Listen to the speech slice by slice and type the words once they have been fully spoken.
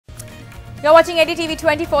You're watching NDTV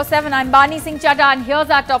 24/7. I'm Bani Singh Chadha and here's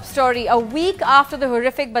our top story. A week after the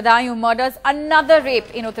horrific Badaun murders, another rape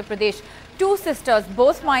in Uttar Pradesh. Two sisters,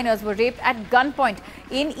 both minors, were raped at gunpoint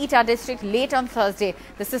in Etah district late on Thursday.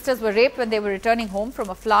 The sisters were raped when they were returning home from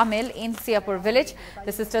a flour mill in Siyapur village.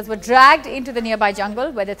 The sisters were dragged into the nearby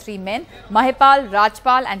jungle where the three men, Mahipal,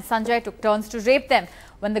 Rajpal and Sanjay, took turns to rape them.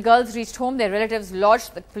 When the girls reached home, their relatives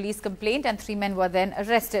lodged the police complaint and three men were then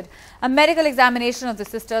arrested. A medical examination of the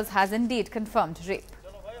sisters has indeed confirmed rape.